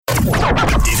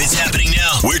If it's happening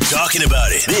now, we're talking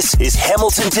about it. This is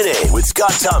Hamilton Today with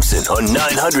Scott Thompson on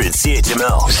 900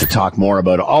 CHML. To talk more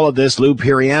about all of this, Lou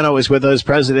Piriano is with us,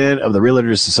 president of the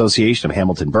Realtors Association of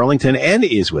Hamilton Burlington, and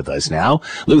is with us now.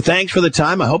 Lou, thanks for the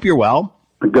time. I hope you're well.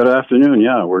 Good afternoon.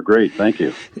 Yeah, we're great. Thank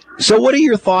you. So what are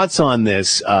your thoughts on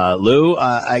this, Lou?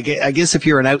 I guess if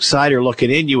you're an outsider looking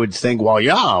in, you would think, well,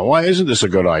 yeah, why isn't this a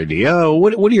good idea?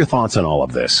 What are your thoughts on all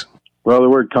of this? Well, the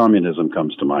word communism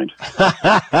comes to mind.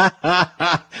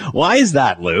 Why is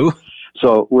that, Lou?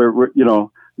 So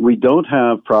we don't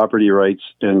have property rights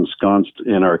ensconced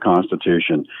in our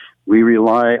Constitution. We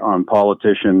rely on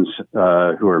politicians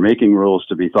who are making rules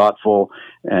to be thoughtful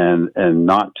and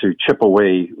not to chip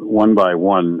away one by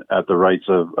one at the rights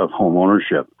of home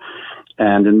ownership.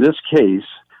 And in this case,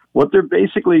 what they're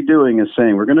basically doing is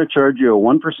saying, we're going to charge you a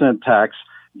 1% tax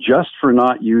just for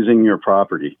not using your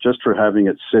property, just for having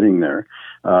it sitting there,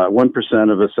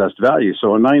 1% of assessed value.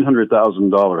 So a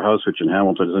 $900,000 house, which in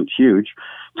Hamilton isn't huge,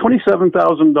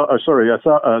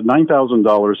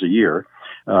 $9,000 a year,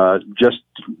 just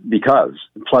because,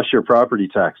 plus your property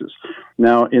taxes.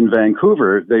 Now in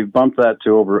Vancouver, they've bumped that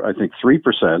to over, I think,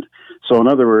 3%. So in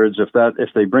other words, if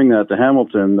they bring that to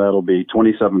Hamilton, that'll be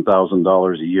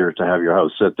 $27,000 a year to have your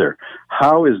house sit there.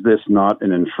 How is this not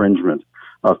an infringement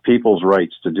of people's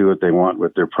rights to do what they want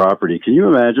with their property? Can you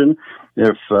imagine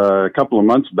if a couple of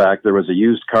months back there was a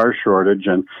used car shortage,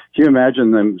 and can you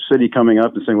imagine the city coming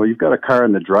up and saying, well, you've got a car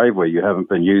in the driveway you haven't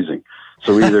been using,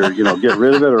 so either get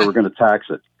rid of it or we're going to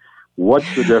tax it.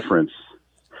 What's the difference?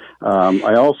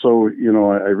 I also,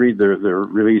 I read their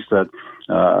release that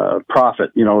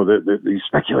profit, these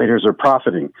speculators are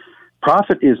profiting.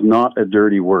 Profit is not a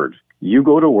dirty word. You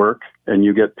go to work and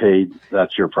you get paid,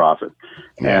 that's your profit.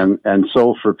 And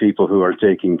so for people who are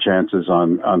taking chances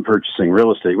on purchasing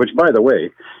real estate, which, by the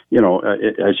way,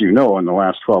 as you know, in the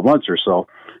last 12 months or so,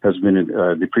 has been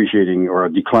a depreciating or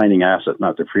a declining asset,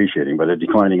 not depreciating, but a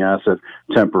declining asset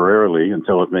temporarily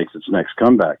until it makes its next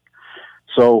comeback.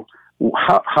 So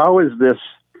how is this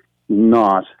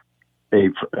not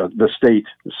the state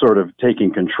sort of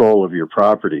taking control of your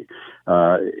property?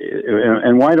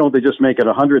 And why don't they just make it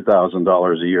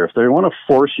 $100,000 a year? If they want to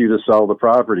force you to sell the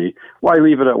property, why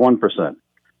leave it at 1%?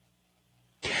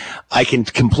 I can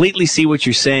completely see what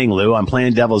you're saying, Lou. I'm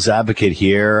playing devil's advocate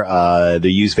here. They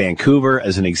use Vancouver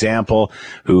as an example,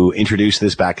 who introduced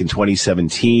this back in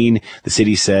 2017. The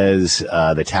city says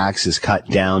the tax is cut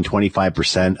down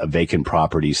 25% of vacant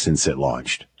properties since it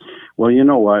launched. Well, you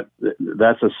know what?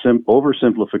 That's a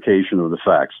oversimplification of the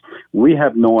facts. We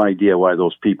have no idea why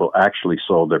those people actually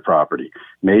sold their property.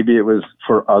 Maybe it was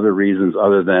for other reasons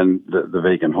other than the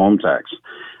vacant home tax.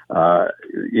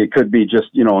 It could be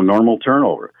just, normal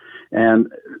turnover.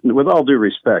 And with all due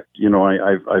respect,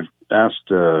 I've asked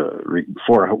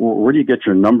before, where do you get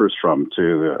your numbers from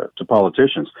to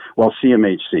politicians? Well,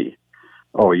 CMHC.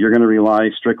 Oh, you're going to rely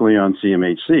strictly on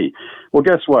CMHC. Well,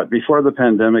 guess what? Before the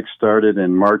pandemic started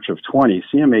in March of 20,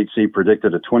 CMHC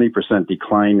predicted a 20%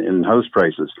 decline in house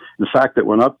prices. In fact, it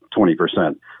went up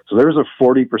 20%. So there's a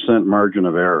 40% margin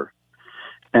of error.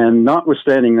 And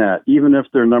notwithstanding that, even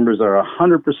if their numbers are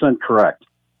 100% correct,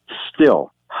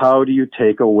 still, how do you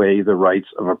take away the rights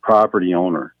of a property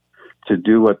owner to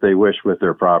do what they wish with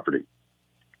their property?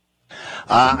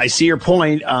 I see your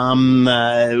point. I'm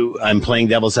playing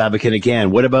devil's advocate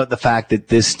again. What about the fact that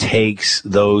this takes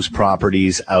those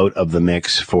properties out of the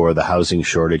mix for the housing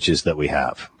shortages that we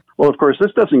have? Well, of course,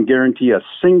 this doesn't guarantee a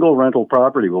single rental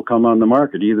property will come on the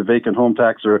market, either vacant home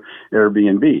tax or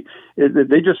Airbnb.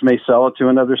 They just may sell it to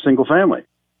another single family.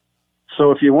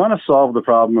 So if you want to solve the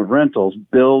problem of rentals,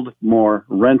 build more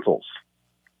rentals.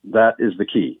 That is the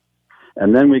key.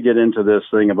 And then we get into this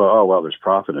thing about, there's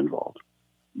profit involved.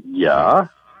 Yeah,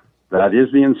 that is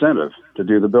the incentive to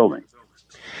do the building.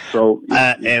 So,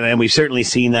 and we've certainly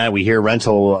seen that. We hear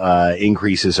rental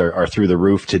increases are through the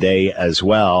roof today as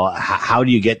well. How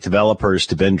do you get developers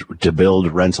to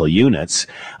build rental units?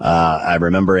 I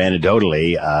remember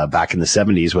anecdotally back in the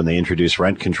 70s when they introduced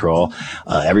rent control,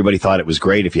 everybody thought it was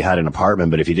great if you had an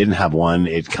apartment, but if you didn't have one,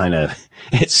 it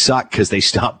sucked because they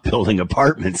stopped building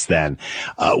apartments then.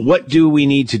 What do we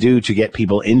need to do to get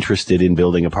people interested in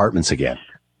building apartments again?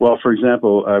 Well, for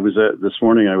example, this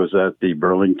morning I was at the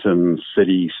Burlington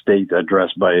City State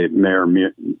address by Mayor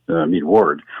Mead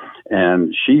Ward,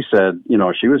 and she said,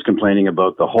 she was complaining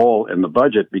about the hole in the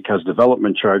budget because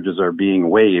development charges are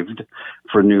being waived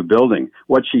for new building.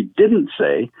 What she didn't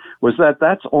say was that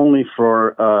that's only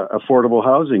for affordable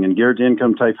housing and guaranteed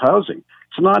income type housing.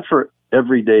 It's not for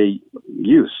everyday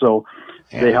use. So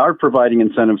they are providing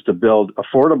incentives to build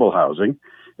affordable housing,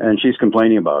 and she's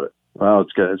complaining about it. Well,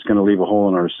 it's going to leave a hole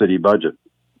in our city budget.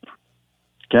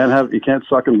 You can't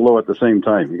suck and blow at the same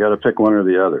time. You got to pick one or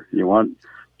the other. You want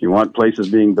places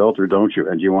being built or don't you?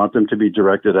 And do you want them to be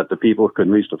directed at the people who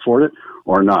can least afford it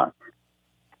or not?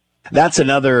 That's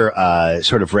another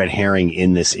sort of red herring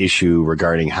in this issue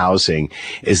regarding housing,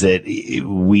 is that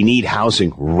we need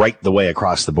housing right the way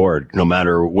across the board, no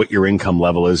matter what your income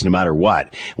level is, no matter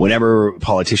what. Whenever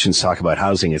politicians talk about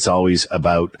housing, it's always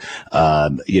about,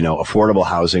 affordable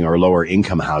housing or lower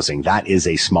income housing. That is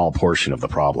a small portion of the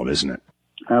problem, isn't it?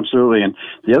 Absolutely. And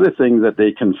the other thing that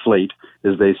they conflate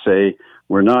is they say,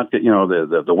 we're not, the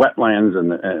wetlands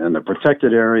and the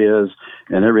protected areas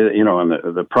and everything,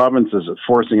 and the provinces are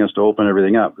forcing us to open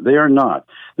everything up. They are not.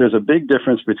 There's a big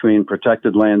difference between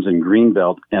protected lands in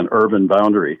Greenbelt and urban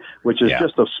boundary, which is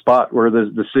just a spot where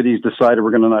the cities decided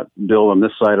we're going to not build on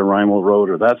this side of Rymel Road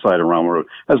or that side of Rymel Road.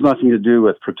 It has nothing to do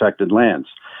with protected lands.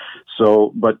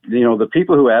 So, but, the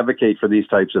people who advocate for these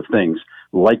types of things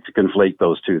like to conflate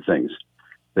those two things.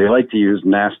 They like to use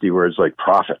nasty words like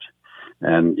profit.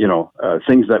 And,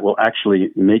 things that will actually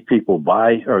make people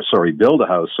build a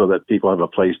house so that people have a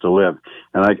place to live.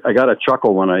 And I got a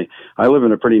chuckle when I live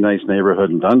in a pretty nice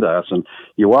neighborhood in Dundas, and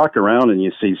you walk around and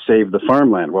you see Save the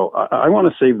Farmland. Well, I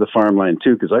want to save the farmland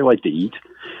too, because I like to eat.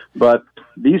 But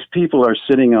these people are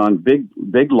sitting on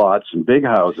big lots and big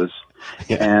houses.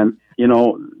 Yeah. And,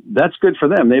 that's good for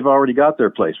them. They've already got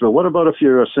their place. But what about if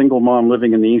you're a single mom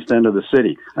living in the east end of the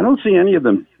city? I don't see any of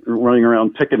them running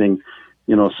around picketing,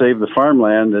 save the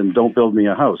farmland and don't build me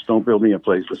a house. Don't build me a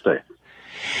place to stay.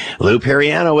 Lou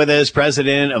Periano with us,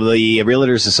 president of the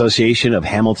Realtors Association of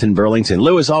Hamilton Burlington.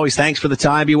 Lou, as always, thanks for the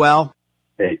time. Be well.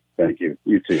 Hey, thank you.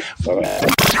 You too. Bye-bye.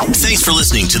 Thanks for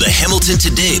listening to the Hamilton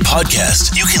Today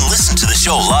podcast. You can listen to the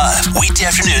show live weekday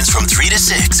afternoons from 3 to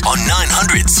 6 on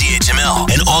 900 CHML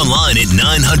and online at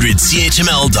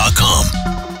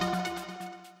 900CHML.com.